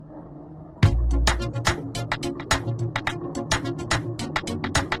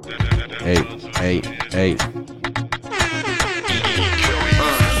Hey.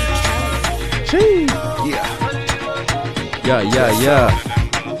 Yeah.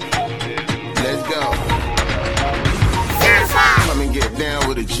 Let's go. Come and get down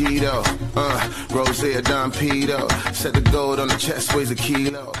with a G-Do. Rose Don Pedo. Set the gold on the chest, weighs a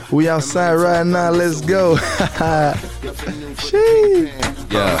kilo. We outside right now, let's go.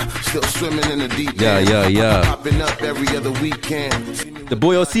 Yeah. Still swimming in the deep Yeah. Popping up every other weekend. The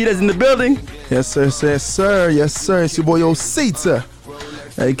boy Osita's in the building. Yes, sir. It's your boy Osita,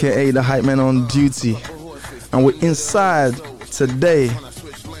 aka the hype man on duty. And we're inside today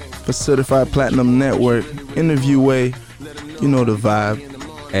for Certified Platinum Network. Interview way, you know the vibe.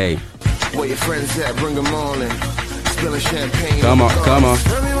 Hey. Where your friends at? Bring them on in. Spilling champagne. Come on. Tell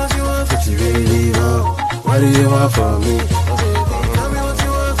me what you want, what you really want. What do you want from me?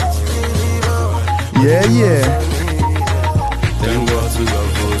 Yeah.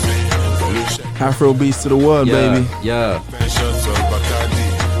 Afro beats to the world, baby. Yeah.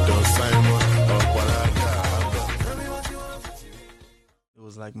 It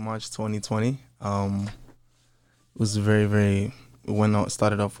was like March 2020. It was it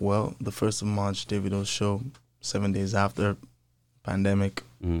started off well. The 1st of March, Davido's show, 7 days after pandemic.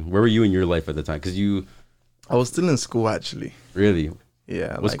 Where were you in your life at the time? Because I was still in school, actually. Really?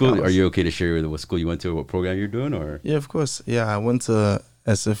 Yeah. What school? Are you okay to share what school you went to, what program you're doing, or? Yeah, of course. Yeah, I went to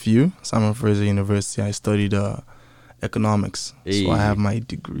SFU, Simon Fraser University. I studied economics. Hey. So I have my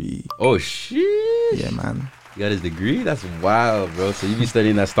degree. Oh, shit. Yeah, man. You got his degree? That's wild, bro. So you be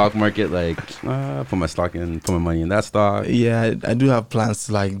studying that stock market, like, put my money in that stock. Yeah, I do have plans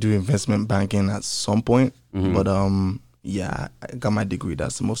to like do investment banking at some point. But yeah, I got my degree.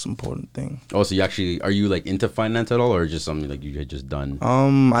 That's the most important thing. Oh, so are you like into finance at all, or just something like you had just done?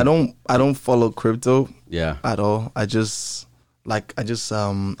 I don't follow crypto. Yeah. At all. I'm just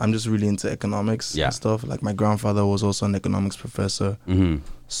really into economics and stuff. Like my grandfather was also an economics professor.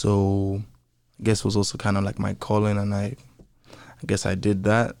 So I guess it was also kind of like my calling, and I guess I did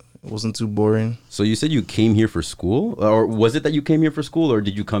that. It wasn't too boring. So you said you came here for school, or was it that you came here for school, or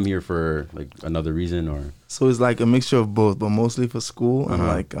did you come here for like another reason, or? So it's like a mixture of both, but mostly for school and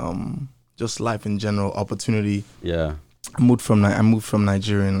like just life in general, opportunity. Yeah. I moved from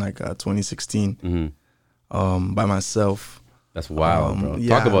Nigeria in like 2016 by myself. That's wild, bro.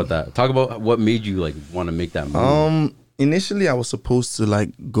 Yeah. Talk about that. Talk about what made you like want to make that move. Initially I was supposed to like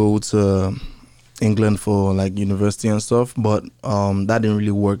go to England for like university and stuff, but that didn't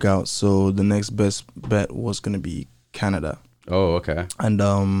really work out. So the next best bet was gonna be Canada. Oh, okay. And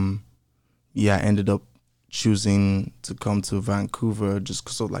I ended up choosing to come to Vancouver just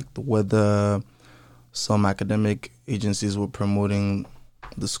because of like the weather. Some academic agencies were promoting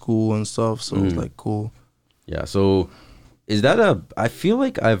the school and stuff, so it was like cool. Yeah. So is that I feel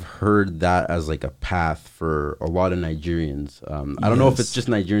like I've heard that as like a path for a lot of Nigerians. I don't know if it's just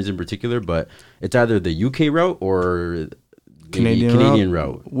Nigerians in particular, but it's either the UK route or Canadian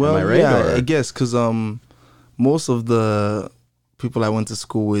route. Well, am I right? Yeah, I guess because most of the people I went to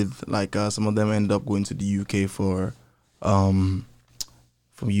school with, like some of them end up going to the UK for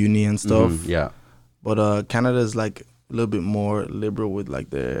uni and stuff. Yeah. But Canada is like a little bit more liberal with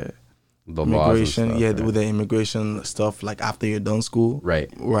like the immigration, stuff, right? with the immigration stuff, like after you're done school,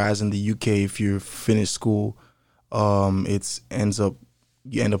 right? Whereas in the UK, if you finish school, you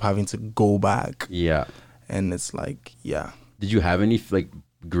end up having to go back. Yeah, and it's like, yeah. Did you have any like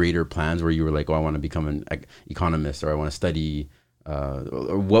greater plans where you were like, oh, I want to become an economist, or I want to study?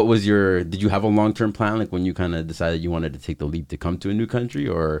 Or what was did you have a long-term plan, like when you kind of decided you wanted to take the leap to come to a new country?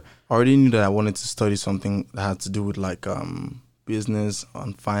 Or I already knew that I wanted to study something that had to do with like business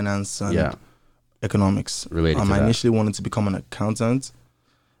and finance and economics related to that. I initially wanted to become an accountant,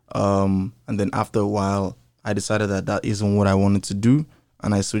 and then after a while I decided that isn't what I wanted to do,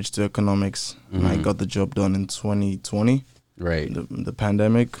 and I switched to economics, and I got the job done in 2020, right? The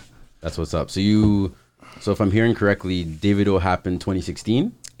pandemic. That's what's up. So if I'm hearing correctly, Davido happened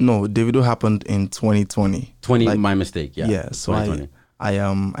 2016? No, Davido happened in 2020. My mistake. Yeah. So I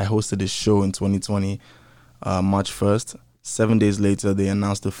hosted this show in 2020, March 1st. 7 days later, they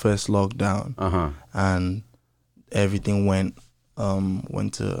announced the first lockdown, and everything went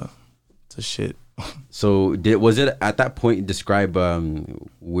to shit. So was it at that point, describe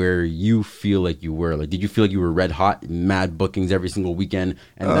where you feel like you were? Like, did you feel like you were red hot, mad bookings every single weekend,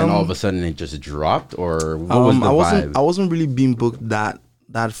 and then all of a sudden it just dropped, or what was the vibe? I wasn't really being booked that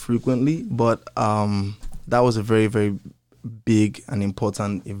frequently, but that was a very, very big and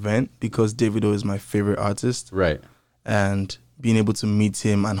important event because Davido is my favorite artist. Right. And being able to meet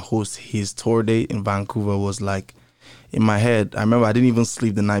him and host his tour date in Vancouver was like in my head, I remember I didn't even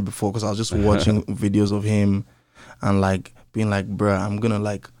sleep the night before because I was just watching videos of him and like being like, bruh, I'm gonna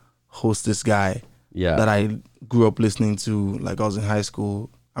like host this guy that I grew up listening to. Like I was in high school.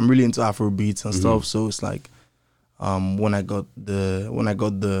 I'm really into Afro beats and stuff. So it's like when I got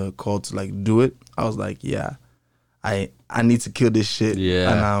the call to like do it, I was like, yeah, I need to kill this shit.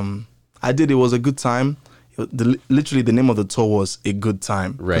 Yeah. And I did. It was a good time. Literally the name of the tour was A Good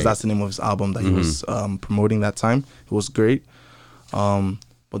Time, because that's the name of his album that he was promoting that time. It was great. But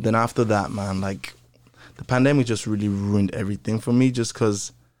then after that, man, like the pandemic just really ruined everything for me, just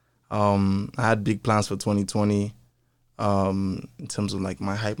because I had big plans for 2020 in terms of like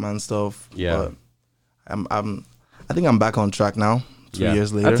my hype man stuff. Yeah. But I think I'm back on track now, 2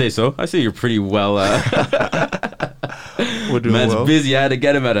 years later. I'd say so. I say you're pretty well. We're doing Man's well. busy. I had to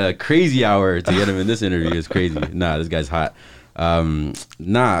get him at a crazy hour to get him in this interview. It's crazy. Nah, this guy's hot.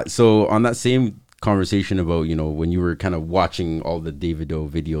 So on that same conversation about, you know, when you were kind of watching all the Davido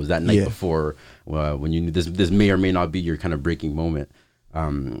videos that night before, when you knew this may or may not be your kind of breaking moment.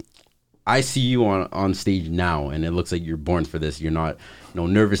 I see you on stage now, and it looks like you're born for this. You're not,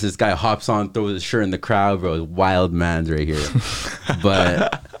 nervous. This guy hops on, throws his shirt in the crowd, bro. Wild man's right here.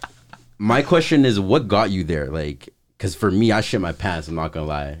 But my question is, what got you there? Like, because for me, I shit my pants. I'm not gonna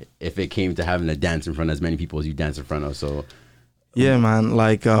lie. If it came to having to dance in front of as many people as you dance in front of, so yeah, man.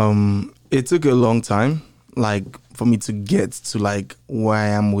 Like, it took a long time, like, for me to get to like where I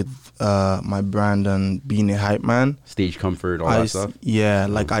am with my brand and being a hype man. Stage comfort, all that stuff. Yeah,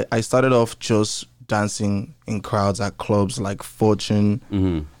 like I started off just dancing in crowds at clubs like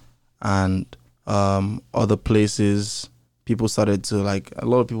Fortune and other places. People started to a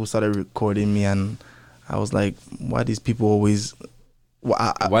lot of people started recording me, and I was like, why these people always...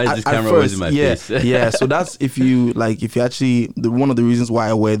 Why is this camera always in my face? Yeah, so that's if you actually... one of the reasons why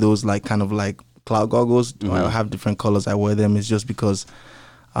I wear those like kind of like cloud goggles, I have different colors, I wear them, is just because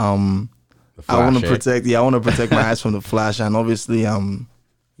I want to protect my eyes from the flash, and obviously I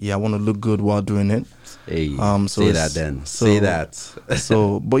want to look good while doing it. Hey, say that then. Say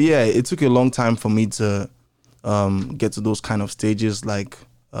that. But yeah, it took a long time for me to get to those kind of stages, like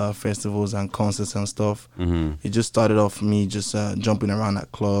festivals and concerts and stuff. It just started off me just jumping around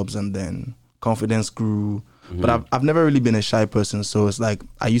at clubs, and then confidence grew. But I've never really been a shy person, so it's like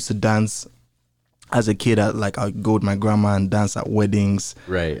I used to dance as a kid. I'd go with my grandma and dance at weddings,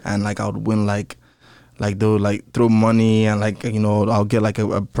 right? And like I would win like they would like throw money, and like I'll get like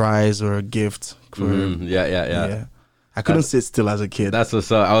a prize or a gift. Yeah. I couldn't sit still as a kid. That's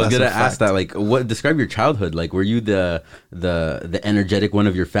what's up. I was gonna ask that. Like, describe your childhood. Like, were you the energetic one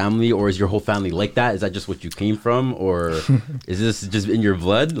of your family, or is your whole family like that? Is that just what you came from, or is this just in your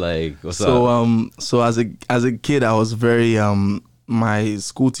blood? Like, what's up? So as a kid, I was very my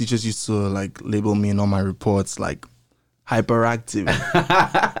school teachers used to like label me in all my reports like hyperactive,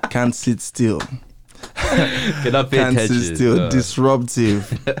 can't sit still, cannot pay attention, sit still,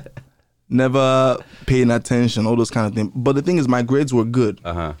 disruptive. Never paying attention, all those kind of things. But the thing is, my grades were good.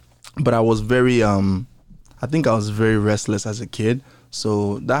 But I was very, I think I was very restless as a kid.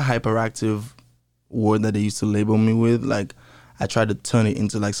 So that hyperactive word that they used to label me with, like, I tried to turn it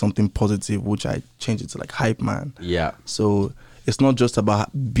into like something positive, which I changed it to like hype man. Yeah. So it's not just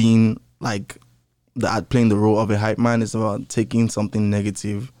about being like playing the role of a hype man. It's about taking something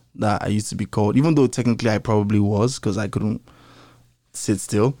negative that I used to be called, even though technically I probably was, because I couldn't sit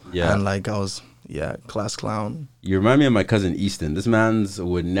still. Yeah. And like I was class clown. You remind me of my cousin Easton. This man's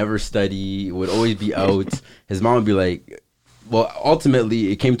would never study, would always be out. His mom would be like, well,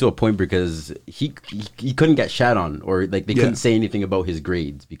 ultimately it came to a point because he couldn't get shat on, or like they couldn't say anything about his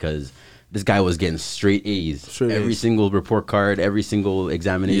grades because this guy was getting straight A's. Every single report card, every single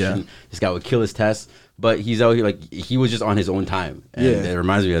examination. This guy would kill his tests. But he's out here, like, he was just on his own time. And it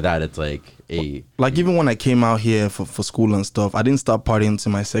reminds me of that. It's like, like, even when I came out here for school and stuff, I didn't start partying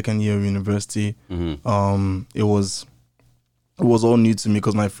until my second year of university. It was all new to me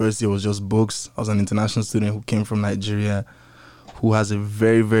because my first year was just books. I was an international student who came from Nigeria, who has a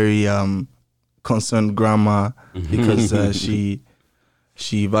very, very concerned grandma because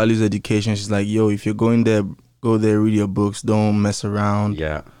she values education. She's like, yo, if you're going there, go there, read your books, don't mess around.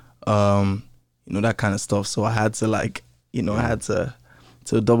 Yeah. That kind of stuff. So I had to I had to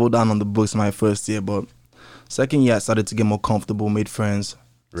double down on the books my first year. But second year, I started to get more comfortable, made friends,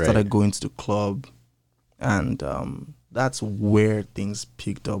 started going to the club. And that's where things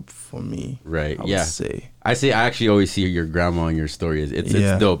picked up for me. Right. I actually always see your grandma in your stories. It's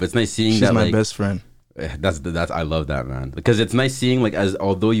dope. It's nice seeing that. She's my best friend. That's I love that, man, because it's nice seeing, like, as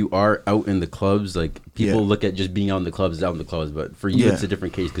although you are out in the clubs, like people look at just being out in the clubs, but for you it's a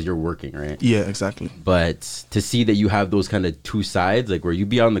different case because you're working, right? Yeah, exactly. But to see that you have those kind of two sides, like where you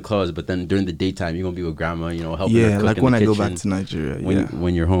be out in the clubs, but then during the daytime you're gonna be with grandma, you know, helping her cook like in when the I kitchen, go back to Nigeria,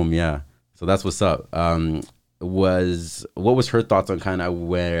 when you're home, so that's what's up. What was her thoughts on kind of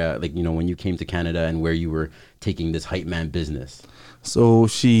where, like, you know, when you came to Canada and where you were taking this hype man business? So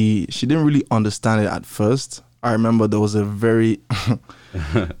she didn't really understand it at first. I remember there was a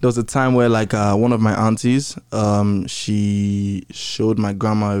time where, like, one of my aunties, she showed my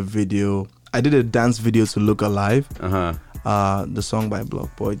grandma a video. I did a dance video to Look Alive. The song by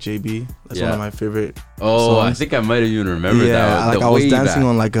Block Boy JB. That's one of my favorite songs. I think I might have even remembered that. Yeah, like I was dancing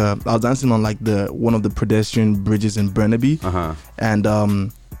on the one of the pedestrian bridges in Burnaby. And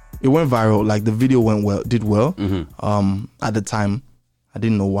it went viral. Like, the video did well. At the time, I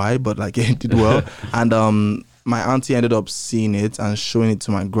didn't know why, but like it did well. And my auntie ended up seeing it and showing it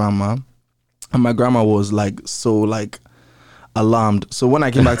to my grandma, and my grandma was like so like alarmed. So when I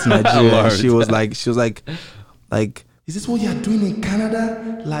came back to Nigeria, she was like, is this what you're doing in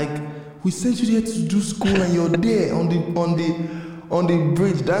Canada? Like, we sent you there to do school and you're there on the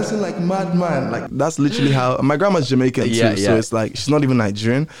bridge dancing like madman. Like, that's literally how my grandma's Jamaican too. So it's like she's not even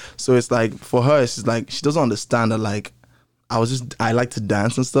Nigerian. So it's like for her, she's like, she doesn't understand that, like, I like to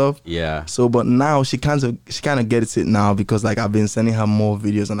dance and stuff. Yeah. So, but now she kind of gets it now, because like I've been sending her more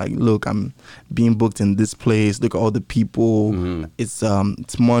videos and like, look, I'm being booked in this place. Look at all the people. It's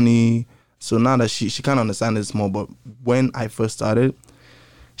money. So now that she kind of understands this more. But when I first started,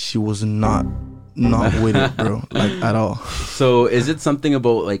 she was not with it, bro, like at all. So is it something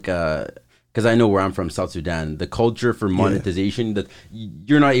about like because I know where I'm from, South Sudan, the culture for monetization that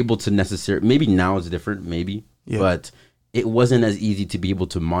you're not able to necessarily, maybe now it's different, but it wasn't as easy to be able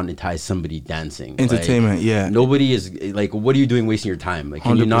to monetize somebody dancing. Entertainment, like, nobody is like, what are you doing wasting your time? Like,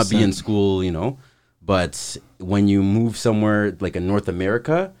 can 100%. You not be in school, you know? But when you move somewhere like in North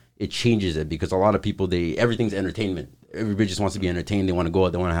America, it changes it, because a lot of people, everything's entertainment. Everybody just wants to be entertained. They want to go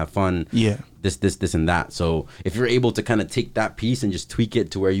out, they want to have fun. Yeah. This and that. So if you're able to kind of take that piece and just tweak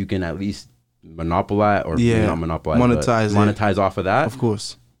it to where you can at least monopolize, or not monopolize, monetize off of that. Of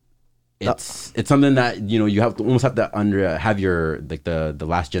course. It's something that, you know, you have to have your like the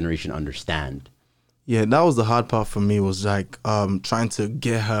last generation understand. Yeah, that was the hard part for me, was like trying to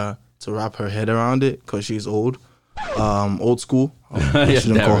get her to wrap her head around it, because she's old school. I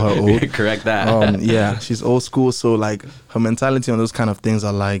shouldn't call her old. Correct that. Yeah, she's old school. So like her mentality on those kind of things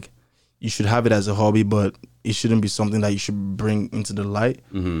are like, you should have it as a hobby, but it shouldn't be something that you should bring into the light.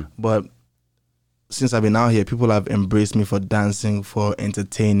 But since I've been out here, people have embraced me for dancing, for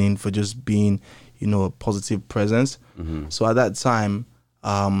entertaining, for just being, you know, a positive presence. So at that time,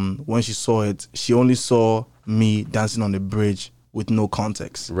 when she saw it, she only saw me dancing on the bridge with no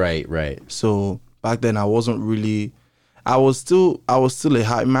context. Right. So back then I wasn't really, I was still a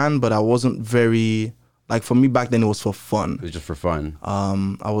hype man, but I wasn't very, like, for me back then it was for fun. It was just for fun.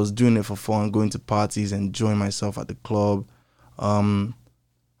 I was doing it for fun, going to parties, enjoying myself at the club. I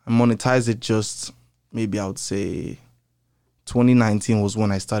monetized it just, maybe I would say 2019 was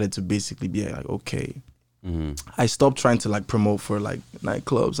when I started to basically be like, okay. I stopped trying to like promote for like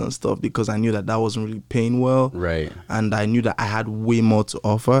nightclubs and stuff, because I knew that wasn't really paying well. Right. And I knew that I had way more to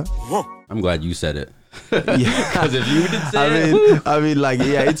offer. I'm glad you said it. Yeah. Because if you didn't say it. I mean, like,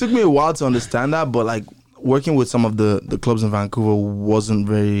 yeah, it took me a while to understand that, but like working with some of the clubs in Vancouver wasn't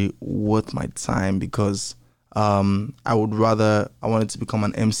very worth my time, because I wanted to become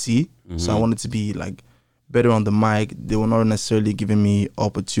an MC. So I wanted to be like better on the mic. They were not necessarily giving me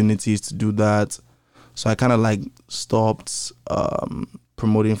opportunities to do that. So I kind of like stopped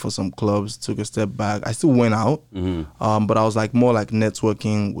promoting for some clubs, took a step back. I still went out, but I was like more like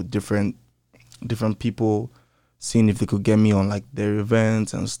networking with different people, seeing if they could get me on like their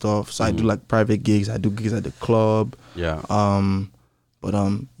events and stuff. So I do like private gigs. I do gigs at the club. Yeah.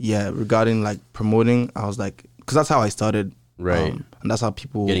 Yeah, regarding like promoting, I was like, because that's how I started. Right. And that's how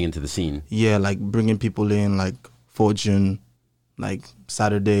people getting into the scene. Yeah, like bringing people in, like Fortune, like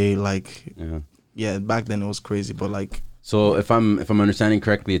Saturday, like yeah. Back then it was crazy, but like. So if I'm understanding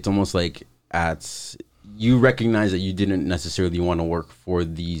correctly, it's almost like you recognize that you didn't necessarily want to work for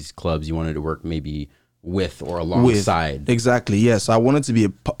these clubs. You wanted to work maybe with or alongside. Exactly, yeah. So I wanted to be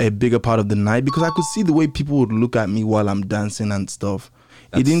a bigger part of the night, because I could see the way people would look at me while I'm dancing and stuff.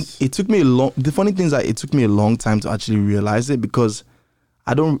 It took me the funny thing is that it took me a long time to actually realize it, because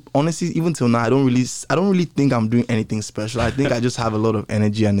I don't, honestly, even till now, I don't really think I'm doing anything special. I think I just have a lot of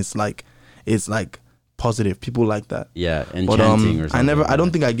energy, and it's like positive. People like that. Yeah, enchanting or something. I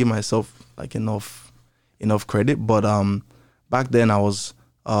don't think I give myself like enough enough credit. But back then I used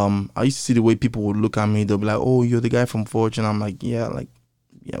to see the way people would look at me. They'll be like, "Oh, you're the guy from Fortune." I'm like, "Yeah,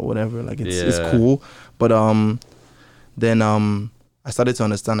 whatever. Like it's cool." But then I started to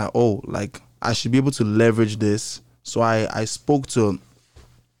understand that, oh, like I should be able to leverage this. So I spoke to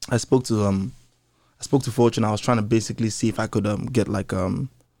Fortune. I was trying to basically see if I could get like a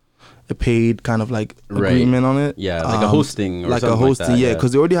paid kind of like agreement on it. Yeah, like a hosting or like something a hosting, like that. yeah,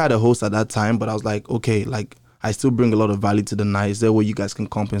 because they already had a host at that time. But I was like, okay, like I still bring a lot of value to the night. Is there a way you guys can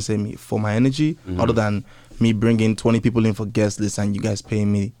compensate me for my energy, other than me bringing 20 people in for guest list and you guys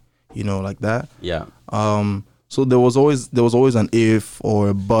paying me, like that? Yeah. So there was always an if or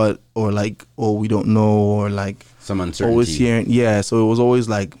a but or like, oh, we don't know, or like some uncertainty. Always hearing, yeah. So it was always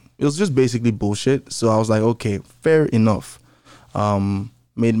like, it was just basically bullshit. So I was like, okay, fair enough.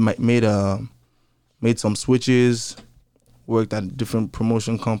 Made some switches, worked at different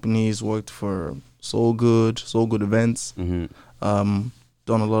promotion companies, worked for So Good events, done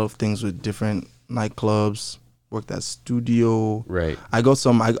a lot of things with different nightclubs, worked at studio. Right. I got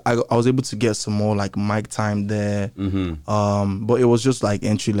some, I was able to get some more like mic time there. But it was just like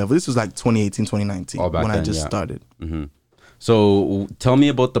entry level. This was like 2018, 2019 when I just started. So tell me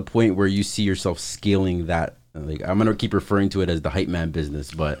about the point where you see yourself scaling that. Like, I'm gonna keep referring to it as the hype man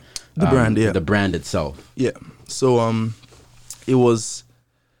business, but the brand, yeah, the brand itself. Yeah. So it was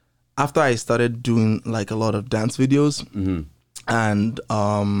after I started doing like a lot of dance videos, and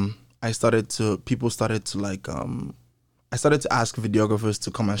I started to ask videographers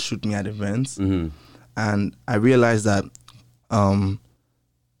to come and shoot me at events, and I realized that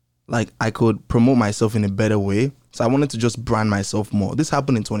like I could promote myself in a better way. So I wanted to just brand myself more. This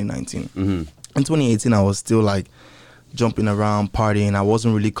happened in 2019. In 2018, I was still like jumping around, partying. I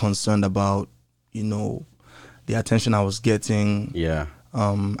wasn't really concerned about, the attention I was getting. Yeah.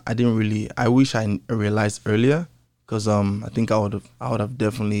 I wish I realized earlier, because I think I would have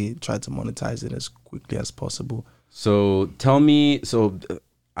definitely tried to monetize it as quickly as possible. So tell me,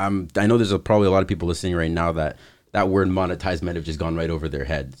 I know there's probably a lot of people listening right now that word monetize might have just gone right over their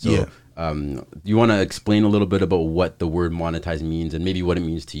head. So yeah. You want to explain a little bit about what the word monetize means and maybe what it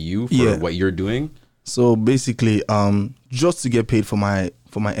means to you for what you're doing? So basically, just to get paid for my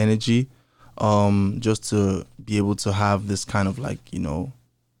energy, just to be able to have this kind of like,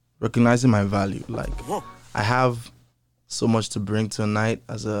 recognizing my value. Like, I have so much to bring to a night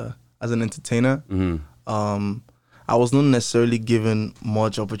as an entertainer. I was not necessarily given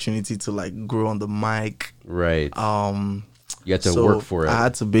much opportunity to like grow on the mic. Right. You had to work for it. I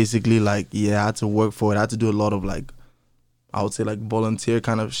had to basically I had to work for it. I had to do a lot of like, I would say like volunteer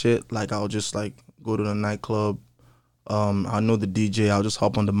kind of shit. Like I'll just like go to the nightclub. I know the DJ. I'll just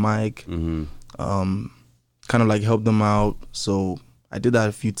hop on the mic. Kind of like help them out. So I did that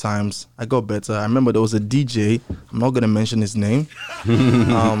a few times. I got better. I remember there was a DJ. I'm not gonna mention his name.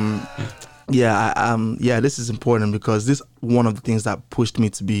 This is important because this is one of the things that pushed me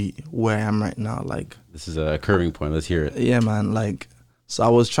to be where I am right now. Like, this is a curving point. Let's hear it. Yeah, man. Like, so I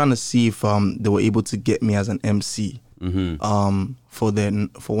was trying to see if they were able to get me as an MC for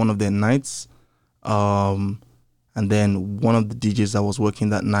one of their nights. And then one of the DJs that was working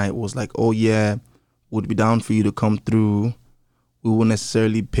that night was like, "Oh yeah, would be down for you to come through. We won't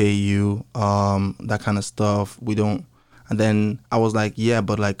necessarily pay you, that kind of stuff. We don't." And then I was like, "Yeah,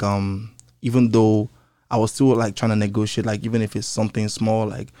 but like even though I was still like trying to negotiate, like even if it's something small,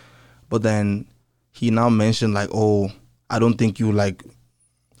 like," but then he now mentioned like, "Oh, I don't think you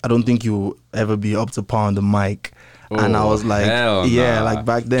ever be up to par on the mic." And I was like, like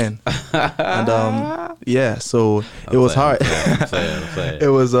back then. And so it was hard. It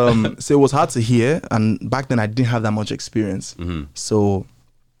was so it was hard to hear, and back then I didn't have that much experience. So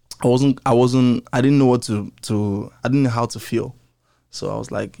I didn't know I didn't know how to feel. So I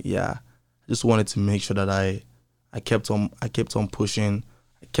was like, I just wanted to make sure that I kept on pushing,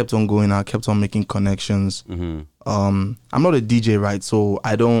 I kept on going out, kept on making connections. I'm not a DJ, right? So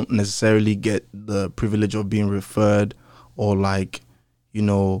I don't necessarily get the privilege of being referred or like,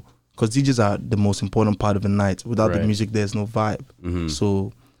 because DJs are the most important part of the night. Without the music, there's no vibe.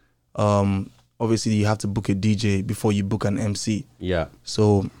 So obviously you have to book a DJ before you book an MC. Yeah.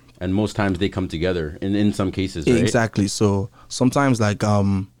 So, and most times they come together in some cases, right? Exactly. So sometimes like I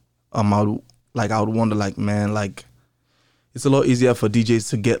would wonder like, man, like it's a lot easier for DJs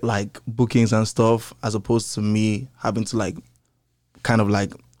to get like bookings and stuff as opposed to me having to like kind of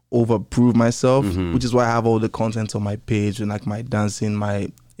like overprove myself, which is why I have all the content on my page and like my dancing,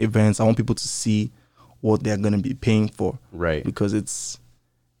 my events. I want people to see what they're gonna be paying for, right? Because it's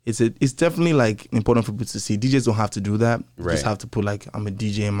definitely like important for people to see. DJs don't have to do that. You just have to put like, I'm a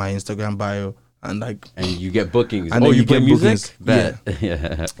DJ in my Instagram bio, and like, and you get bookings. And oh, then you play get music? bookings.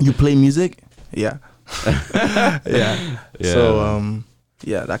 Yeah. You play music? Yeah. Yeah. So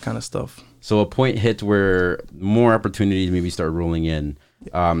yeah, that kind of stuff. So a point hit where more opportunities maybe start rolling in.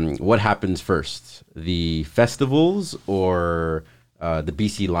 What happens first, the festivals or the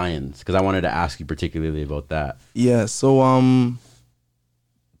BC Lions? Because I wanted to ask you particularly about that. Yeah. So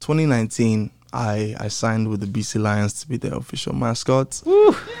 2019, I signed with the BC Lions to be their official mascot.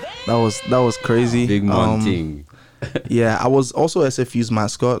 Woo. That was crazy. Big man thing. Yeah, I was also SFU's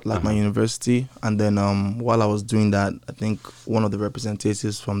mascot, like my university. And then while I was doing that, I think one of the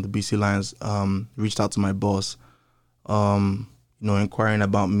representatives from the BC Lions reached out to my boss, inquiring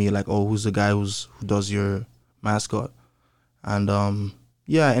about me, like, oh, who's the guy who does your mascot? And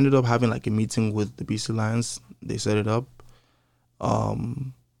yeah, I ended up having like a meeting with the BC Lions. They set it up.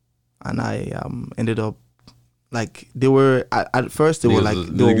 And I ended up, like, they were at first they were like,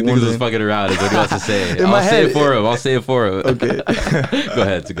 they were niggas fucking around is what he wants to say. I'll say it for him. Okay. Go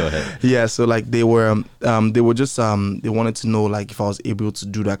ahead. Yeah, so like they just they wanted to know like if I was able to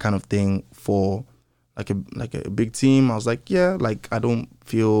do that kind of thing for like a big team. I was like, yeah, like I don't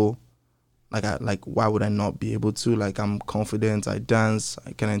feel like why would I not be able to? Like I'm confident, I dance,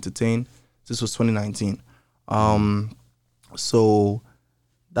 I can entertain. This was 2019. So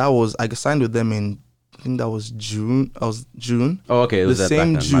that was, I signed with them in, I think that was June. June. Oh, okay. It was the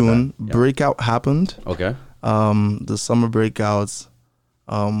same June. Yeah. Breakout happened. Okay. The summer breakouts.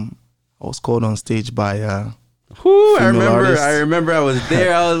 I was called on stage by I remember I was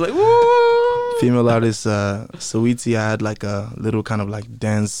there. I was like, woo! Female artist Osita. I had like a little kind of like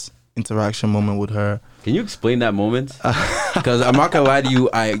dance interaction moment with her. Can you explain that moment? Because I'm not gonna lie to you,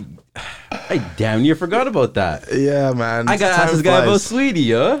 I damn near forgot about that. Yeah, man. I gotta ask this guy about Sweetie,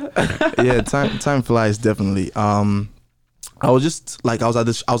 yeah. Yeah, time flies definitely. I was just like I was at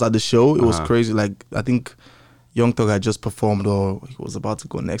the show. It was crazy. Like I think Young Thug had just performed or he was about to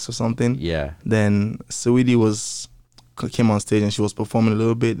go next or something. Yeah. Then Sweetie came on stage and she was performing a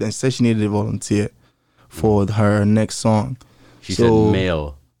little bit. Then she said she needed a volunteer for her next song. She said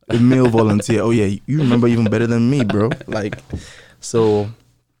male. A male volunteer. Oh yeah, you remember even better than me, bro. Like, so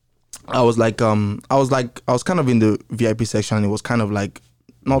I was kind of in the VIP section. And it was kind of like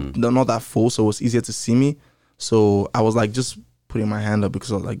not that full, so it was easier to see me. So I was like just putting my hand up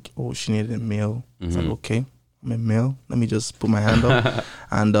because I was like, oh, she needed a male. It's like, okay, I'm a male. Let me just put my hand up.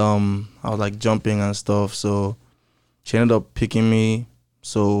 And I was like jumping and stuff. So she ended up picking me.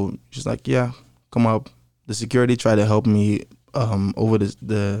 So she's like, yeah, come up. The security tried to help me over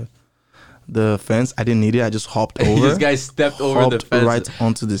the fence. I didn't need it. I just hopped over. This guy stepped over the fence right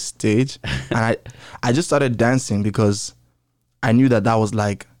onto the stage. And I just started dancing because I knew that was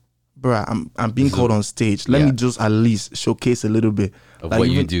like, bruh, I'm being called on stage. Let me just at least showcase a little bit of what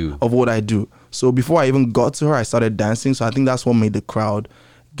you do. Of what I do. So before I even got to her, I started dancing. So I think that's what made the crowd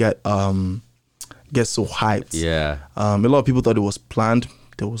get so hyped. Yeah. A lot of people thought it was planned.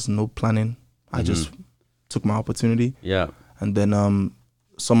 There was no planning. I just took my opportunity. Yeah. And then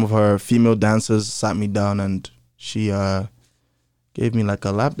some of her female dancers sat me down and she gave me like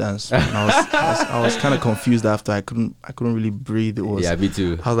a lap dance. And I was kind of confused after. I couldn't really breathe. It was, yeah, me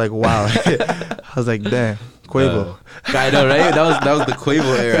too. I was like, wow. I was like, damn, Quavo. I know, right? That was the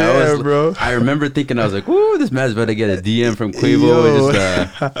Quavo era. Yeah, bro. I remember thinking, I was like, "Ooh, this man's about to get a DM from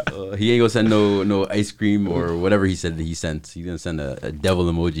Quavo." He ain't gonna send no ice cream or whatever he said that he sent. He's gonna send a devil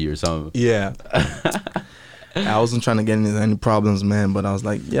emoji or something. Yeah. I wasn't trying to get into any problems, man, but I was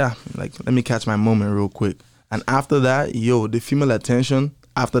like, yeah, like let me catch my moment real quick. And after that, the female attention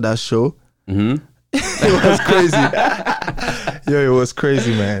after that show, it was crazy. It was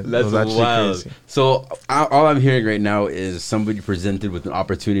crazy, man. That's it was actually wild. crazy. So all I'm hearing right now is somebody presented with an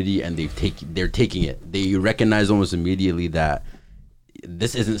opportunity and they're taking it. They recognize almost immediately that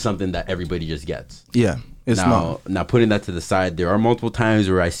this isn't something that everybody just gets. Yeah. It's not. Now, putting that to the side, there are multiple times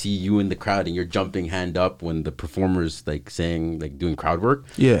where I see you in the crowd and you're jumping hand up when the performer's like saying, like doing crowd work.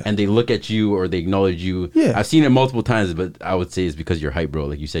 Yeah. And they look at you or they acknowledge you. Yeah. I've seen it multiple times, but I would say it's because you're hype, bro.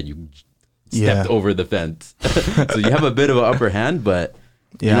 Like you said, you stepped over the fence. So you have a bit of an upper hand, but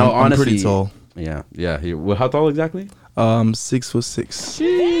yeah, I'm honestly, pretty tall. Yeah. Well, how tall exactly?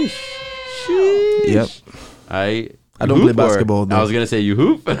 6'6". Sheesh. Yep. I don't play basketball though. I was gonna say you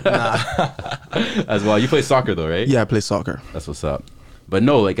hoop. As well. You play soccer though, right? Yeah, I play soccer. That's what's up. But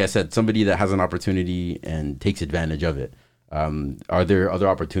no, like I said, somebody that has an opportunity and takes advantage of it. Are there other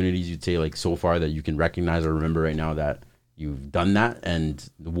opportunities you'd say like so far that you can recognize or remember right now that you've done that, and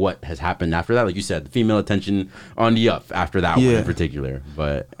what has happened after that? Like you said, the female attention on the up after that one in particular.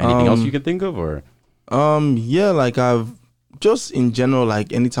 But anything else you can think of, or? Yeah, like I've just in general,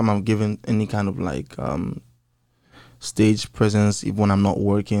 like anytime I'm given any kind of like stage presence, even when I'm not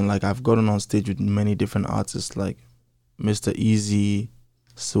working, like I've gotten on stage with many different artists like Mr. Easy,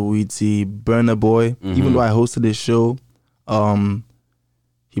 Sweetie, Burna Boy. Even though I hosted this show,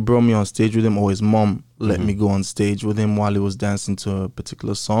 he brought me on stage with him, or his mom let me go on stage with him while he was dancing to a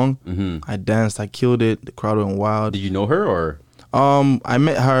particular song. I danced, I killed it. The crowd went wild. Did you know her or? I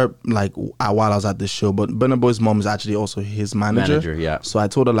met her like while I was at the show, but Burna Boy's mom is actually also his manager. Yeah. So I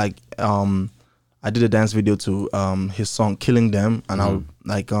told her like, I did a dance video to his song "Killing Them," and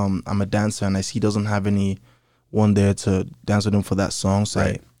I'm a dancer, and I see he doesn't have anyone there to dance with him for that song.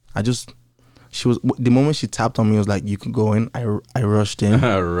 So she was the moment she tapped on me, I was like, "You can go in." I rushed in.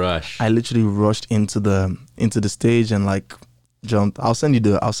 Rush. I literally rushed into the stage and like jumped. I'll send you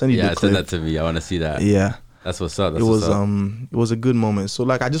the clip. Yeah, send that to me. I want to see that. Yeah. That's what's up. It was a good moment. So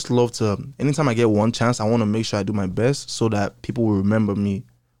like I just love to, anytime I get one chance, I want to make sure I do my best so that people will remember me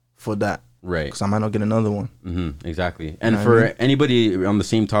for that. Right. Because I might not get another one. Exactly. And for anybody on the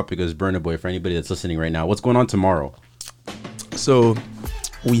same topic as Burna Boy, for anybody that's listening right now, what's going on tomorrow? So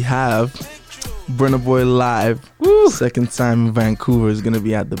we have Burna Boy live. Second time in Vancouver. Is gonna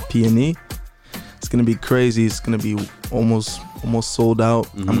be at the P&E. It's gonna be crazy. It's gonna be almost sold out.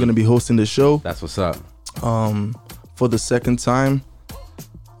 I'm gonna be hosting the show. That's what's up. For the second time.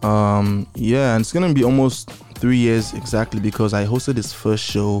 And it's gonna be almost 3 years exactly, because I hosted his first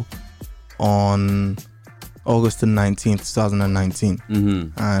show on August the 19th, 2019.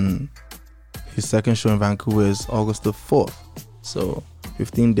 And his second show in Vancouver is August the 4th. So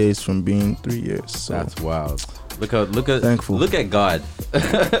 15 days from being 3 years. So that's wild. Look at God.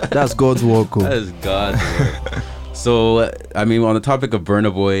 That's God's work. That is God's work. So, I mean, on the topic of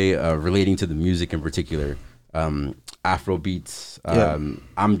Burna Boy, relating to the music in particular, Afro beats. I'm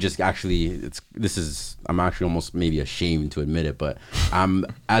actually almost maybe ashamed to admit it, but I'm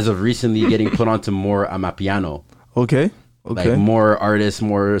as of recently getting put onto more Amapiano. Okay. Like more artists,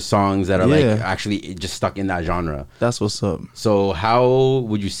 more songs that are like actually just stuck in that genre. That's what's up. So how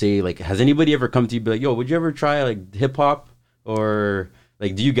would you say, like, has anybody ever come to you and be like, yo, would you ever try like hip hop? Or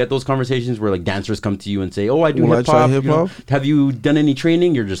like, do you get those conversations where like dancers come to you and say, oh, I do hip hop? You know, have you done any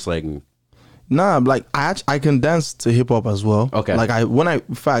training? You're just like, nah, like I can dance to hip hop as well. Okay. Like when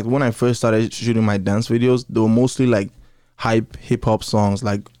I first started shooting my dance videos, they were mostly like hype hip hop songs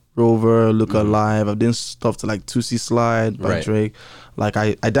like Rover, Look Alive. I've done stuff to like 2C Slide by Drake. Like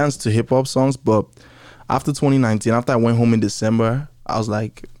I danced to hip hop songs, but after 2019, after I went home in December, I was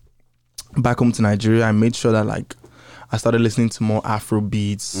like back home to Nigeria. I made sure that like I started listening to more Afro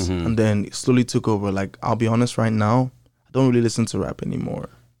beats, and then it slowly took over. Like I'll be honest, right now, I don't really listen to rap anymore.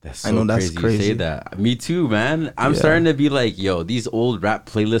 That's so I know that's crazy. You say that. Me too, man. I'm starting to be like, yo, these old rap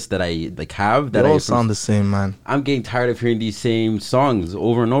playlists that I like have that all sound the same, man. I'm getting tired of hearing these same songs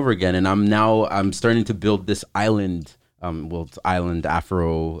over and over again, and I'm starting to build this island. It's island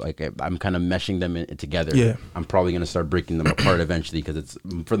Afro. Like I'm kind of meshing them together. Yeah. I'm probably gonna start breaking them apart eventually, because it's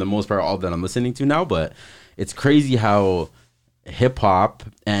for the most part all that I'm listening to now. But it's crazy how hip hop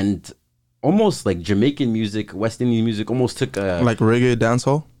and almost like Jamaican music, West Indian music almost took a like reggae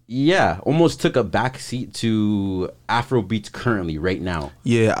dancehall. Yeah, almost took a backseat to Afro beats currently, right now.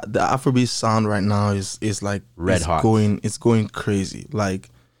 Yeah, the Afrobeat sound right now is like red hot. It's going crazy. Like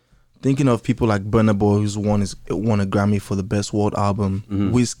thinking of people like Burna Boy, who's won a Grammy for the best world album.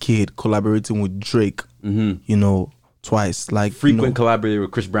 Wizkid collaborating with Drake, twice. Like frequent collaborator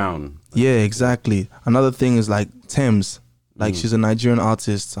with Chris Brown. Yeah, exactly. Another thing is like Thames. Like she's a Nigerian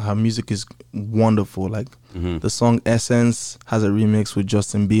artist. Her music is wonderful. Like the song Essence has a remix with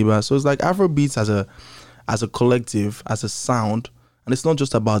Justin Bieber. So it's like Afrobeats as a collective, as a sound, and it's not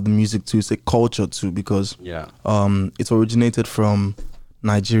just about the music too. It's a culture too, because it's originated from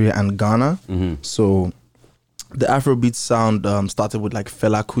Nigeria and Ghana. So the Afrobeat sound started with like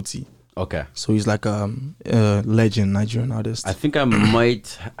Fela Kuti. Okay. So he's like a legend Nigerian artist. I think I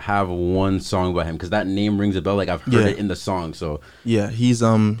might have one song by him, because that name rings a bell. Like I've heard it in the song. So yeah, he's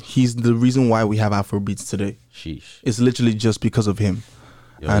the reason why we have Afrobeats today. Sheesh. It's literally just because of him.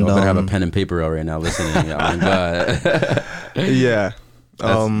 Yo, and I'm gonna have a pen and paper out right now listening. Oh my god. Yeah.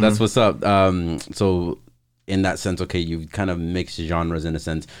 That's what's up. So in that sense, okay, you kind of mix genres in a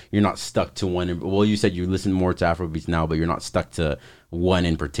sense. You're not stuck to one. Well, you said you listen more to Afrobeats now, but you're not stuck to one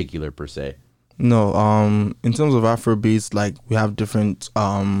in particular per se. No. In terms of Afrobeats, like we have different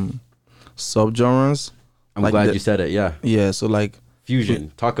subgenres. I'm like glad you said it. Yeah. Yeah. So like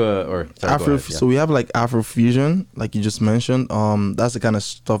fusion. So we have like Afrofusion, like you just mentioned. That's the kind of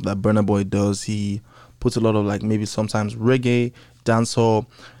stuff that Burna Boy does. He puts a lot of like maybe sometimes reggae, dancehall,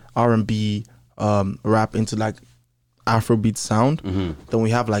 R&B, rap into like Afrobeat sound. Then we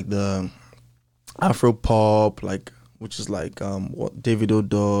have like the Afro pop, like which is like what Davido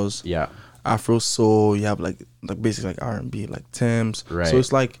does. Yeah. Afro soul. You have like basically like R&B, like Thames. Right. So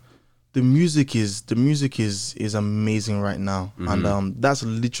it's like the music is amazing right now, and that's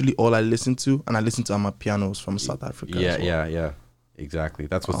literally all I listen to, and I listen to Amapianos from South Africa. Yeah. Exactly.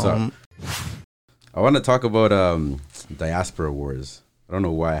 That's what's up. I want to talk about diaspora wars. I don't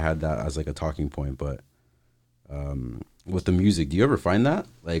know why I had that as like a talking point, but with the music, do you ever find that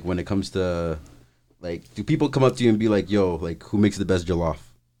like when it comes to like, do people come up to you and be like, yo, like who makes the best jollof?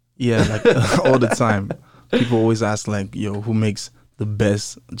 Yeah, like all the time. People always ask like, yo, who makes the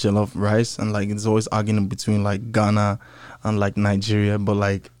best jollof rice? And like it's always arguing between like Ghana and like Nigeria, but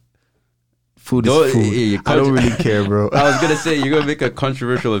like food is food. I don't really care, bro. I was gonna say you're gonna make a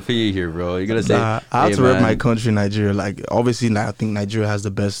controversial opinion here, bro. You're gonna say I have to rep my country, Nigeria. Like obviously, I think Nigeria has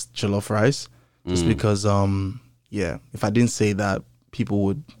the best jollof rice, just because if I didn't say that, people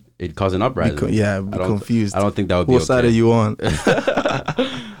would. It'd cause an uprising. Be confused. I don't think that would be What side are you on?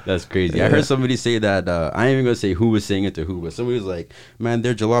 That's crazy. Yeah. I heard somebody say that. I ain't even gonna say who was saying it to who, but somebody was like, "Man,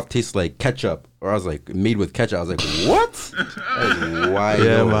 their jollof tastes like ketchup," or I was like, "Made with ketchup." I was like, "What?" Why?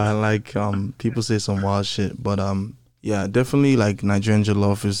 Yeah, man. Like people say some wild shit, but yeah, definitely like Nigerian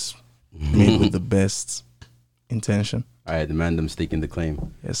jollof is made with the best intention. All right, demand them staking the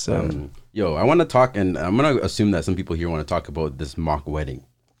claim. Yes, sir. Yo, I want to talk, and I'm gonna assume that some people here want to talk about this mock wedding.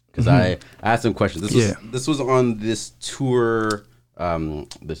 Because I asked some questions. This was on this tour,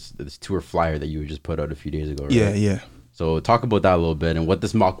 this tour flyer that you just put out a few days ago, right? Yeah. So talk about that a little bit and what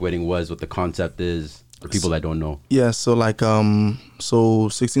this mock wedding was, what the concept is for people that don't know. Yeah, so like so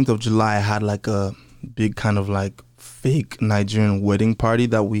 16th of July I had like a big kind of like fake Nigerian wedding party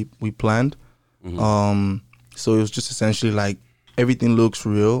that we planned. So it was just essentially like everything looks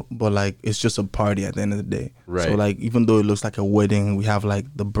real, but like it's just a party at the end of the day. Right. So like even though it looks like a wedding, we have like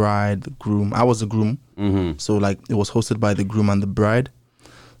the bride, the groom. I was the groom, so like it was hosted by the groom and the bride.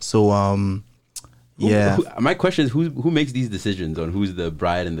 So my question is who makes these decisions on who's the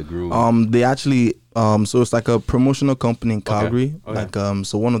bride and the groom? They actually so it's like a promotional company in Calgary. Okay. Like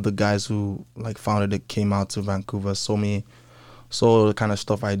so one of the guys who like founded it came out to Vancouver, saw the kind of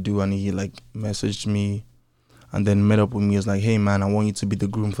stuff I do, and he like messaged me. And then met up with me. He was like, "Hey man, I want you to be the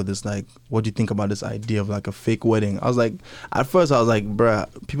groom for this. Like, what do you think about this idea of like a fake wedding?" I was like, at first I was like, "Bruh,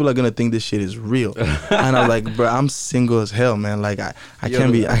 people are gonna think this shit is real." And I was like, "Bruh, I'm single as hell, man. Like, I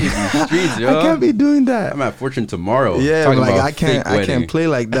can't be, I can't be doing that. I'm at Fortune tomorrow." Yeah, like I can't play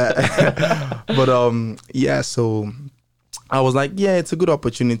like that. But yeah. So I was like, "Yeah, it's a good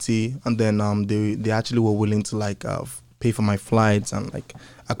opportunity." And then they actually were willing to like pay for my flights and like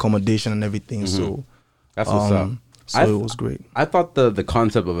accommodation and everything. So. That's what's up. So it was great. I thought the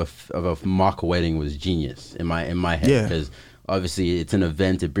concept of a mock wedding was genius in my head, because obviously it's an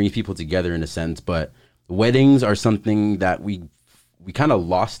event, it brings people together in a sense, but weddings are something that we kind of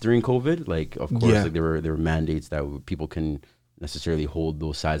lost during COVID. Like of course, like there were mandates that people can necessarily hold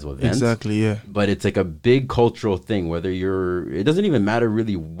those size of events. Exactly, yeah. But it's like a big cultural thing. Whether it doesn't even matter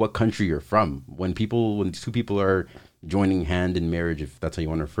really what country you're from. When two people are joining hand in marriage, if that's how you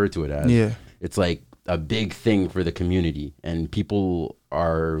want to refer to it as, it's like a big thing for the community, and people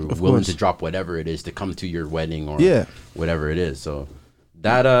are willing to drop whatever it is to come to your wedding or whatever it is. So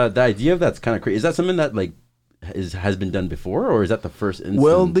that the idea of that's kind of crazy. Is that something that like has been done before, or is that the first instance?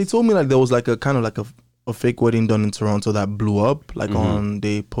 Well, they told me like there was like a kind of like a fake wedding done in Toronto that blew up. Like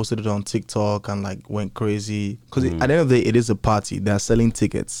they posted it on TikTok and like went crazy. Because at the end of the day, it is a party. They're selling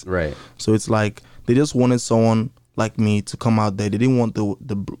tickets. Right. So it's like they just wanted someone like me to come out there. They didn't want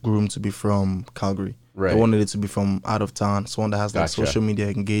the groom to be from Calgary. Right. They wanted it to be from out of town. Someone that has like social media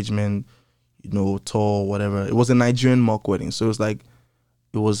engagement, tour, whatever. It was a Nigerian mock wedding. So it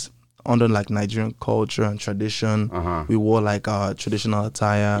was under like Nigerian culture and tradition. We wore like our traditional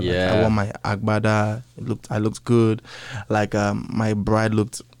attire. Yeah. Like, I wore my agbada. I looked good. Like my bride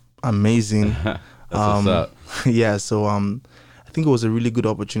looked amazing. That's what's up. Yeah, so I think it was a really good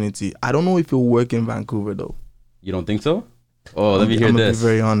opportunity. I don't know if it will work in Vancouver though. You don't think so? Oh, let me hear this. I'm gonna be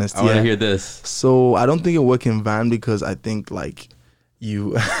very honest. I want to hear this. So I don't think it'll work in Van because I think like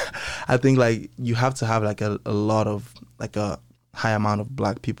you have to have like a lot of like a high amount of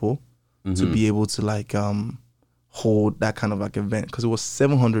black people to be able to like hold that kind of like event, because it was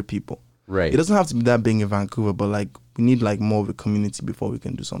 700 people. Right. It doesn't have to be that big in Vancouver, but like we need like more of a community before we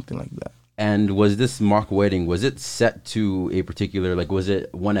can do something like that. And was this mock wedding, was it set to a particular, like, was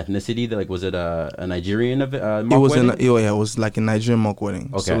it one ethnicity? Like, was it a Nigerian mock wedding? It was like a Nigerian mock wedding.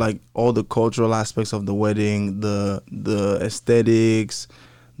 Okay. So like all the cultural aspects of the wedding, the aesthetics,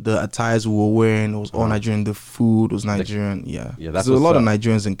 the attires we were wearing, it was all Nigerian. The food was Nigerian. Yeah. That's There's a lot of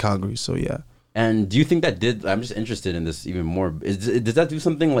Nigerians in Calgary, so yeah. And do you think that I'm just interested in this even more. Does that do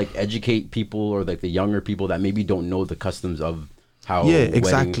something like educate people or like the younger people that maybe don't know the customs of how? Yeah,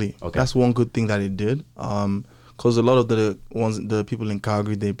 exactly. Wedding, okay. That's one good thing that it did. Because a lot of the people in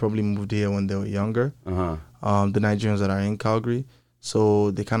Calgary, they probably moved here when they were younger. The Nigerians that are in Calgary,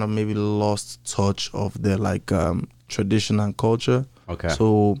 so they kind of maybe lost touch of their like tradition and culture. Okay.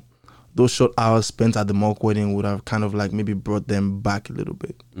 So those short hours spent at the mock wedding would have kind of like maybe brought them back a little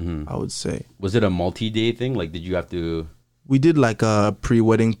bit. I would say. Was it a multi-day thing? Like, did you have to? We did like a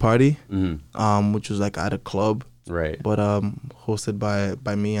pre-wedding party, which was like at a club. Right. But hosted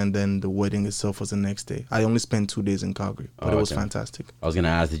by me, and then the wedding itself was the next day. I only spent 2 days in Calgary, but it was fantastic. I was gonna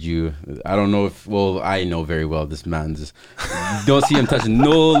ask, I don't know if, well, I know very well this man just don't see him touching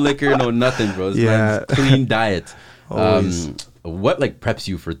no liquor, no nothing, bro. This man's clean diet. What like preps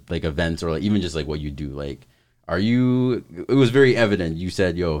you for like events or like even just like what you do? Like, it was very evident. You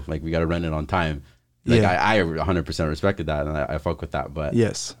said, yo, like we got to run it on time. Like I 100% respected that, and I fuck with that. But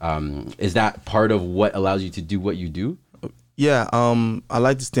yes, is that part of what allows you to do what you do? Yeah, I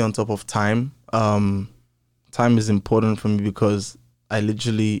like to stay on top of time. Time is important for me because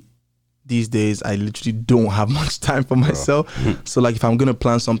these days I literally don't have much time for myself. So like if I'm gonna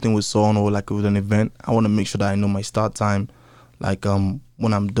plan something with someone or like with an event, I want to make sure that I know my start time, like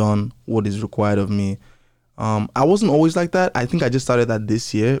when I'm done, what is required of me. I wasn't always like that. I think I just started that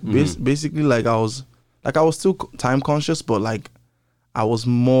this year. Basically, like I was still time conscious, but like I was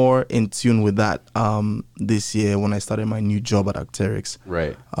more in tune with that this year when I started my new job at Arc'teryx.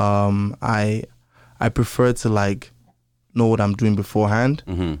 Right. I prefer to like know what I'm doing beforehand,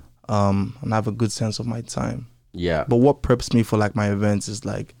 and have a good sense of my time. Yeah. But what preps me for like my events is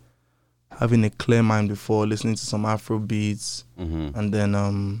like having a clear mind before, listening to some Afro beats, and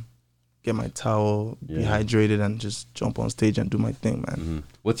then get my towel, be hydrated, and just jump on stage and do my thing, man.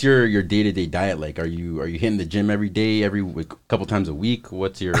 What's your day-to-day diet like? Are you hitting the gym every day, every couple times a week?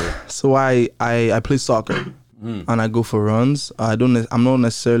 What's your? So I play soccer, and I go for runs. I'm not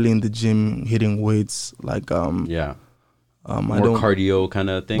necessarily in the gym hitting weights like more cardio kind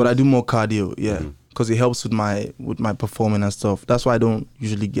of thing. But I do more cardio, because it helps with my performing and stuff. That's why I don't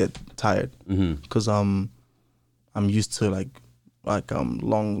usually get tired, because I'm used to like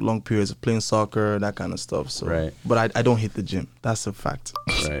long periods of playing soccer, that kind of stuff. So but I don't hit the gym. That's a fact.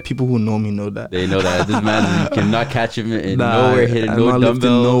 People who know me know that. They know that this man cannot catch him in nowhere hitting no dumbbells,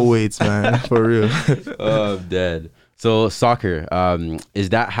 no weights, man. For real. Oh, I'm dead. So soccer, is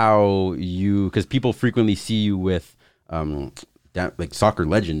that how you? Because people frequently see you with like soccer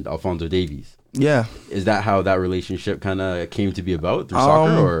legend Alphonso Davies. Yeah. Is that how that relationship kind of came to be about through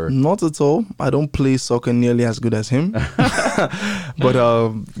soccer, or? Not at all. I don't play soccer nearly as good as him. But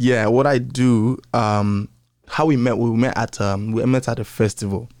what I do, how we met at a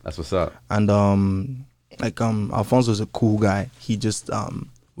festival. That's what's up. And Alfonso is a cool guy. He just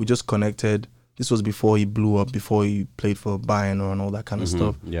we just connected. This was before he blew up, before he played for Bayern and all that kind of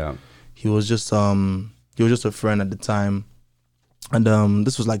stuff. Yeah. He was just a friend at the time. And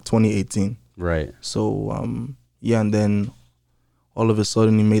this was like 2018. Right. So, and then all of a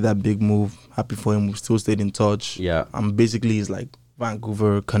sudden he made that big move. Happy for him. We still stayed in touch. Yeah. Basically he's like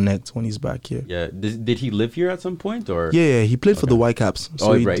Vancouver Connect when he's back here. Yeah. Did he live here at some point, or? Yeah, he played for the Whitecaps.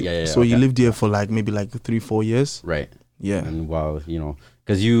 So So he lived here for like maybe like 3-4 years. Right. Yeah. And wow,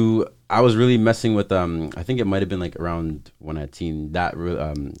 because I was really messing with I think it might have been like around when I seen that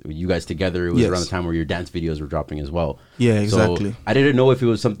you guys together. It was around the time where your dance videos were dropping as well. Yeah, exactly. So I didn't know if it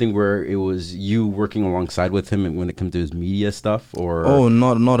was something where it was you working alongside with him when it comes to his media stuff, or. Oh,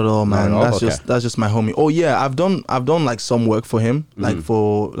 not at all, man. That's just my homie. Oh yeah, I've done like some work for him, like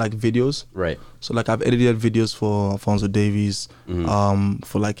for like videos. Right. So like I've edited videos for Alphonso Davies,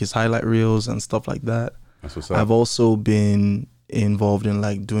 for like his highlight reels and stuff like that. That's what's up. I've also been involved in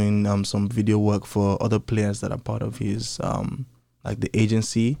like doing some video work for other players that are part of his like the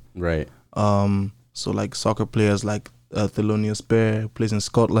agency. Right. So like soccer players like Thelonious Bear, who plays in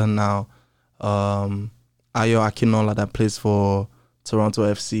Scotland now. Ayo Akinola, that plays for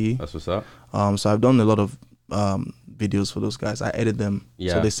Toronto FC. That's what's up. So I've done a lot of videos for those guys. I edit them.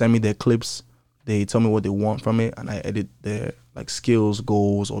 Yeah. So they send me their clips. They tell me what they want from it, and I edit their like skills,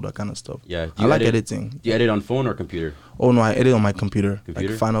 goals, all that kind of stuff. Yeah. I like editing. Do you edit on phone or computer? Oh no, I edit on my computer. Computer?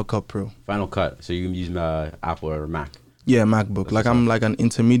 Like Final Cut Pro. Final Cut. So you can use Apple or Mac. Yeah, MacBook. Like I'm like an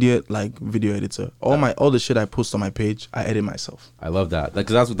intermediate like video editor. All the shit I post on my page, I edit myself. I love that. Like,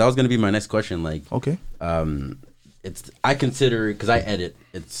 cause that was gonna be my next question. Like, okay. I consider, because I edit.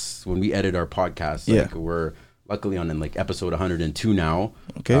 It's when we edit our podcast. Like we're luckily on like episode 102 now.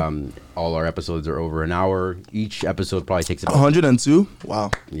 Okay. All our episodes are over an hour. Each episode probably takes about 102.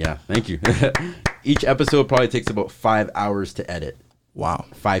 Wow. Yeah, thank you. Each episode probably takes about 5 hours to edit. Wow.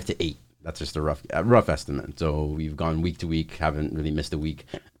 5 to 8. That's just a rough estimate. So we've gone week to week, haven't really missed a week.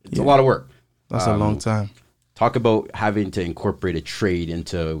 It's a lot of work. That's a long time. Talk about having to incorporate a trade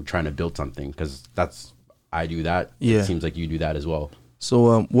into trying to build something, because I do that. Yeah. It seems like you do that as well.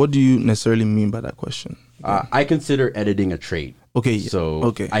 So what do you necessarily mean by that question? I consider editing a trade. Okay.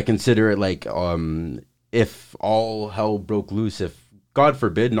 So I consider it like if all hell broke loose, if God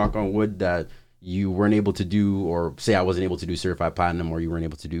forbid, knock on wood, that you weren't able to do, or say I wasn't able to do certified platinum, or you weren't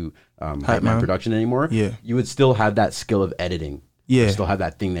able to do HYPEMAN production anymore, you would still have that skill of editing. You still have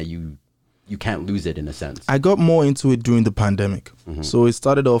that thing that you can't lose it, in a sense. I got more into it during the pandemic. So it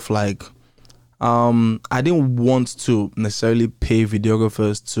started off like, I didn't want to necessarily pay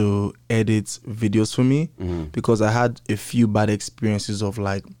videographers to edit videos for me, because I had a few bad experiences of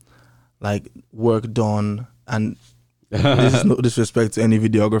like work done, and this is no disrespect to any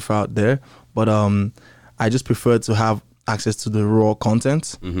videographer out there, but I just prefer to have access to the raw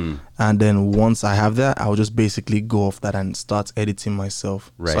content, and then once I have that, I'll just basically go off that and start editing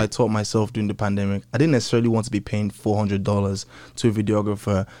myself. So I taught myself during the pandemic. I didn't necessarily want to be paying $400 to a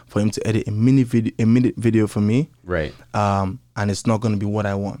videographer for him to edit a minute video for me, and it's not going to be what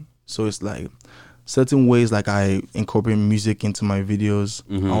I want. So it's like certain ways, like I incorporate music into my videos.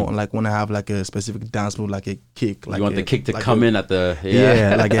 Like when I have like a specific dance move, like a kick, like you want the kick to like come in at the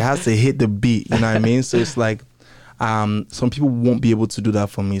like it has to hit the beat, you know what I mean? So it's like some people won't be able to do that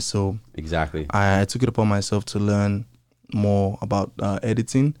for me. So I took it upon myself to learn more about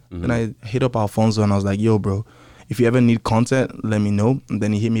editing. And I hit up Alfonso and I was like, yo bro, if you ever need content, let me know. And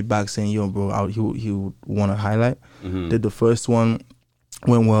then he hit me back saying, yo bro, he would want to highlight. Did the first one,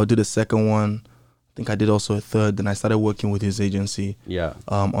 went well. Did the second one, I think I did also a third. Then I started working with his agency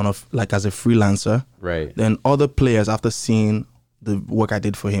on as a freelancer. Then other players, after seeing the work I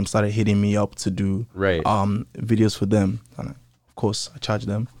did for him, started hitting me up to do videos for them, and of course I charge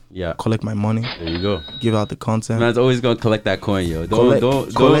them, collect my money, there you go, give out the content. Man's always gonna collect that coin, yo.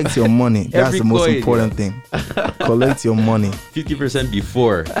 Collect your money. That's the most important thing. Collect your money. 50%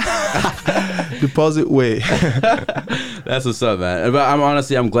 before deposit way. That's what's up, man. But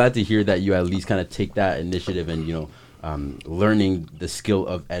I'm glad to hear that you at least kind of take that initiative and learning the skill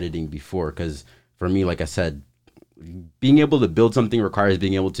of editing before, because for me, like I said, being able to build something requires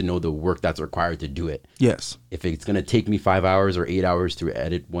being able to know the work that's required to do it. Yes. If it's going to take me 5 hours or 8 hours to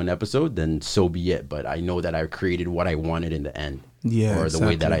edit one episode, then so be it. But I know that I created what I wanted in the end. Yeah. Or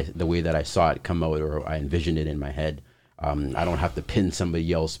exactly. the way that I saw it come out, or I envisioned it in my head. I don't have to pin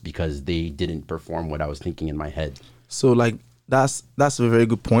somebody else because they didn't perform what I was thinking in my head. So like that's a very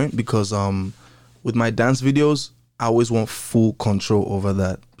good point, because with my dance videos, I always want full control over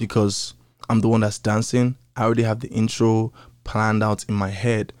that, because I'm the one that's dancing. I already have the intro planned out in my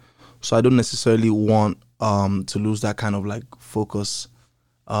head, so I don't necessarily want to lose that kind of like focus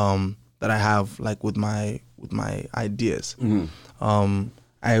that I have like with my ideas.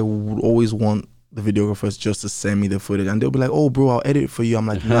 I would always want the videographers just to send me the footage, and they'll be like, "Oh, bro, I'll edit it for you." I'm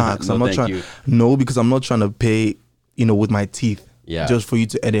like, "Nah," because I'm not trying. No, because I'm not trying to pay, with my teeth, just for you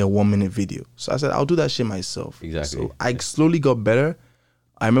to edit a 1 minute video. So I said, I'll do that shit myself. Exactly. So I slowly got better.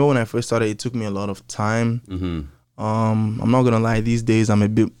 I remember when I first started, it took me a lot of time. I'm not gonna lie, these days I'm a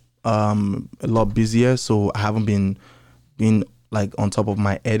bit a lot busier, so I haven't been like on top of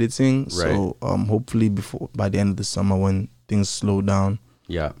my editing. So hopefully by the end of the summer, when things slow down,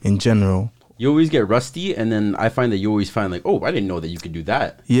 in general. You always get rusty, and then I find that you always find like, oh, I didn't know that you could do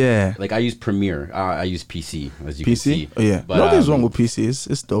that. Yeah. Like I use Premiere. I use PC, as you can see. Oh, yeah. But nothing's wrong with PC.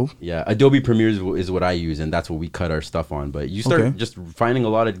 It's dope. Yeah. Adobe Premiere is what I use, and that's what we cut our stuff on. But you start just finding a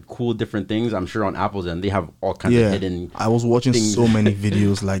lot of cool different things. I'm sure on Apple's end, they have all kinds of hidden I was watching things. So many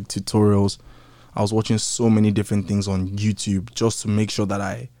videos, like tutorials. I was watching so many different things on YouTube just to make sure that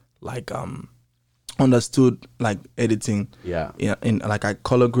I understood like editing, in like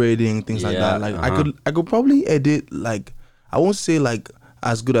color grading, things like that. Like I could probably edit, like I won't say like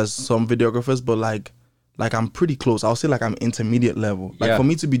as good as some videographers, but like I'm pretty close. I'll say like I'm intermediate level. Like for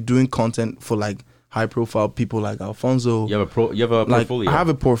me to be doing content for like high profile people like Alfonso, you have a portfolio. I have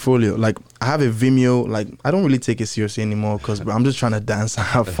a portfolio. Like I have a Vimeo. Like I don't really take it seriously anymore because I'm just trying to dance and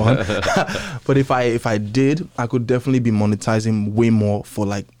have fun. But if I did, I could definitely be monetizing way more for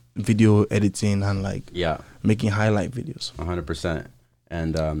like video editing and like making highlight videos. 100%.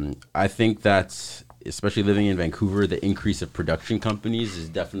 And I think that's, especially living in Vancouver, the increase of production companies is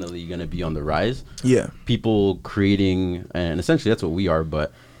definitely going to be on the rise. Yeah. People creating, and essentially that's what we are,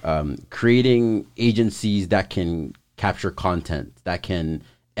 but creating agencies that can capture content, that can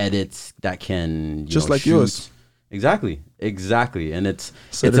edit, that can just like yours. Exactly, and it's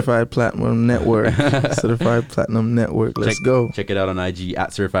Certified Platinum Network. Certified Platinum Network. Let's go. Check it out on IG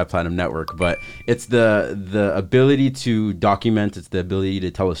at Certified Platinum Network. But it's the ability to document. It's the ability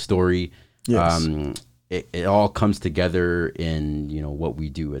to tell a story. Yes. It all comes together in what we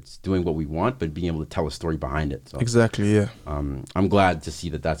do. It's doing what we want, but being able to tell a story behind it. So, exactly. Yeah. I'm glad to see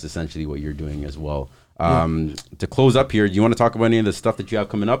that that's essentially what you're doing as well. To close up here, do you want to talk about any of the stuff that you have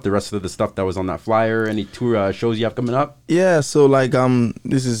coming up? The rest of the stuff that was on that flyer, any tour shows you have coming up? Yeah, so like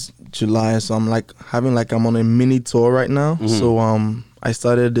this is July, so I'm I'm on a mini tour right now. Mm-hmm. So I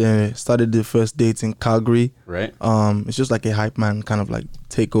started the first dates in Calgary. Right. It's just like a hype man kind of like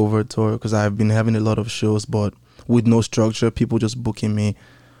takeover tour because I've been having a lot of shows, but with no structure. People just booking me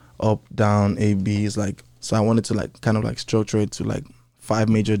up, down, A, B. It's like, so I wanted to like kind of like structure it to like 5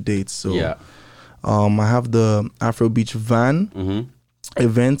 major dates. So yeah. I have the Afro Beach Van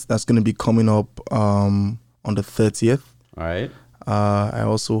event that's going to be coming up on the 30th. All right. I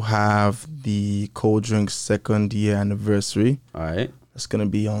also have the Cold Drinks 2nd year anniversary. All right. That's going to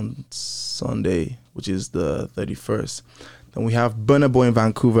be on Sunday, which is the 31st. Then we have Burna Boy in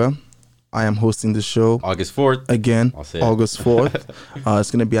Vancouver. I am hosting the show. August 4th. Again, August 4th. It's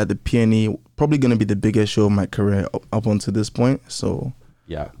going to be at the PNE. Probably going to be the biggest show of my career up until this point. So...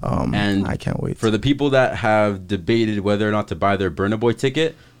 yeah. And I can't wait. For the people that have debated whether or not to buy their Burna Boy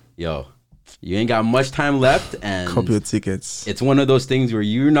ticket, you ain't got much time left. And copy your tickets. It's one of those things where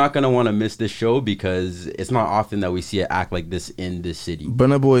you're not going to want to miss this show because it's not often that we see it act like this in this city.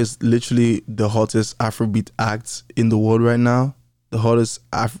 Burna Boy is literally the hottest Afrobeat act in the world right now. The hottest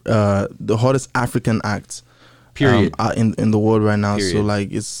African act. Period. In the world right now. Period. So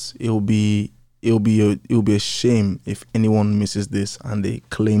like it'll be a shame if anyone misses this and they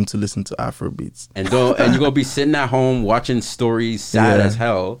claim to listen to Afrobeats. And you're gonna be sitting at home watching stories sad as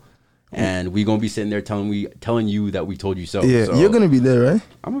hell, and we gonna be sitting there telling you that we told you so. Yeah, so, you're gonna be there, right?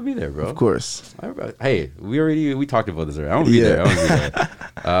 I'm gonna be there, bro. Of course. Hey, we talked about this already. I'm gonna be there.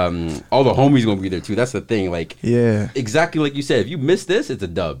 All the homies gonna be there too. That's the thing. Like, yeah, exactly like you said. If you miss this, it's a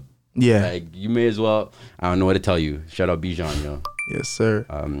dub. Yeah, like you may as well. I don't know what to tell you. Shout out Bijan, yo. Yes, sir.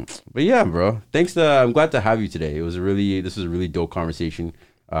 But yeah, bro. Thanks. I'm glad to have you today. This was a really dope conversation.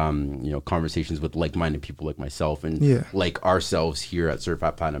 Conversations with like-minded people like myself and like ourselves here at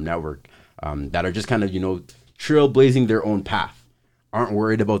Certified Platinum Network, that are just kind of trailblazing their own path, aren't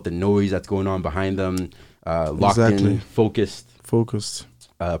worried about the noise that's going on behind them, locked in, focused,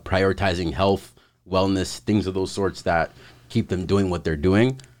 prioritizing health, wellness, things of those sorts that keep them doing what they're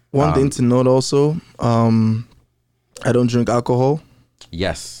doing. One thing to note also, I don't drink alcohol.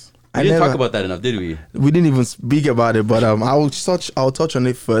 Yes. We didn't talk about that enough, did we? We didn't even speak about it, but I'll touch on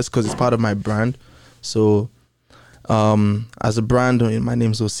it first because it's part of my brand. So, as a brand, my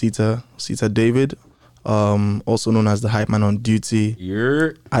name is Osita David, also known as the Hype Man on Duty.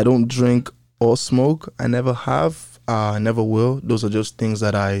 I don't drink or smoke. I never have. I never will. Those are just things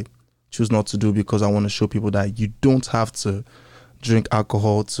that I choose not to do because I want to show people that you don't have to drink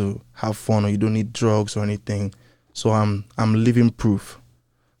alcohol to have fun, or you don't need drugs or anything. So I'm living proof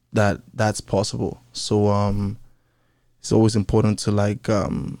that that's possible. So it's always important to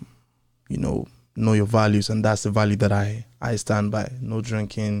know your values, and that's the value that I stand by. No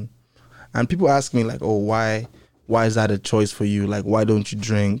drinking. And people ask me like, oh, why is that a choice for you? Like, why don't you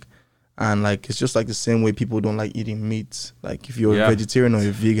drink? And like, it's just like the same way people don't like eating meat. Like if you're a vegetarian or a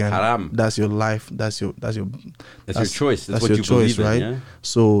vegan, haram. That's your life. That's your choice. That's what your you choice, in, right? Yeah?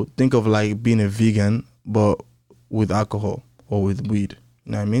 So think of like being a vegan, but with alcohol or with weed.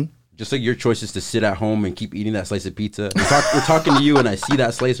 You know what I mean? Just like your choice is to sit at home and keep eating that slice of pizza. We're talking to you, and I see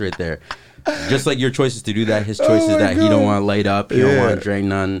that slice right there. Just like your choice is to do that, his choice is that he don't want to light up, he don't want to drink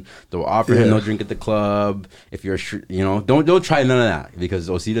none. They'll offer him no drink at the club. If you're, don't try none of that because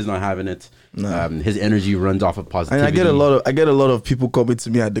Osita's not having it. No. His energy runs off of positivity. And I get a lot of people coming to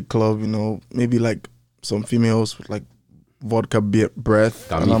me at the club. Maybe like some females with like vodka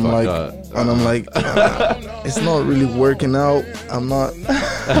breath, and I'm like, it's not really working out. I'm not.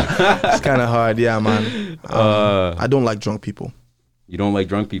 It's kind of hard, yeah, man. I don't like drunk people. You don't like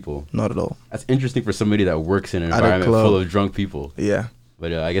drunk people? Not at all. That's interesting for somebody that works in an environment full of drunk people. Yeah.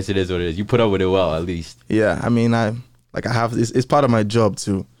 But I guess it is what it is. You put up with it well, at least. Yeah, I mean, it's part of my job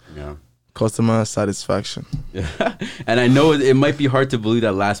too. Yeah. Customer satisfaction. And I know it might be hard to believe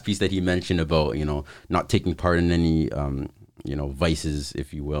that last piece that he mentioned about, not taking part in any vices,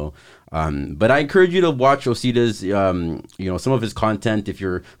 if you will. But I encourage you to watch Osita's, some of his content. If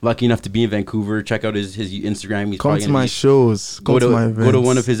you're lucky enough to be in Vancouver, check out his Instagram. He's come to my shows. Go to my events. Go to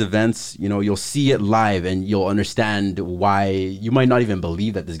one of his events. You'll see it live, and you'll understand why. You might not even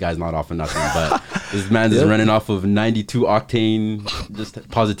believe that this guy's not off of nothing, but this man is running off of 92 octane, just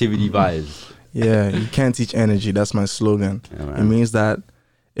positivity vibes. Yeah, you can't teach energy. That's my slogan. Yeah, it means that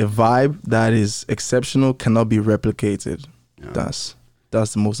a vibe that is exceptional cannot be replicated. Yeah.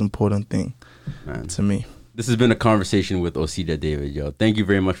 That's the most important thing to me. This has been a conversation with Osita David, yo. Thank you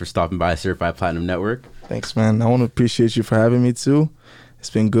very much for stopping by Certified Platinum Network. Thanks, man. I want to appreciate you for having me too. It's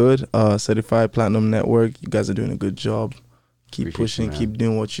been good. Certified Platinum Network, you guys are doing a good job. Keep appreciate pushing, keep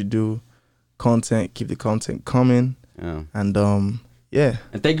doing what you do. Content, keep the content coming. Yeah. And yeah.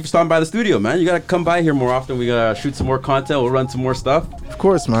 And thank you for stopping by the studio, man. You gotta come by here more often. We gotta shoot some more content. We'll run some more stuff. Of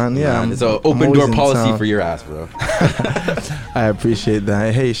course, man. Yeah. It's an open door policy for your ass, bro. I appreciate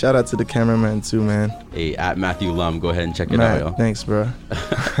that. Hey, shout out to the cameraman too, man. Hey, at Matthew Lum. Go ahead and check it out, yo. Thanks, bro.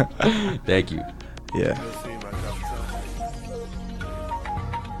 Thank you. Yeah.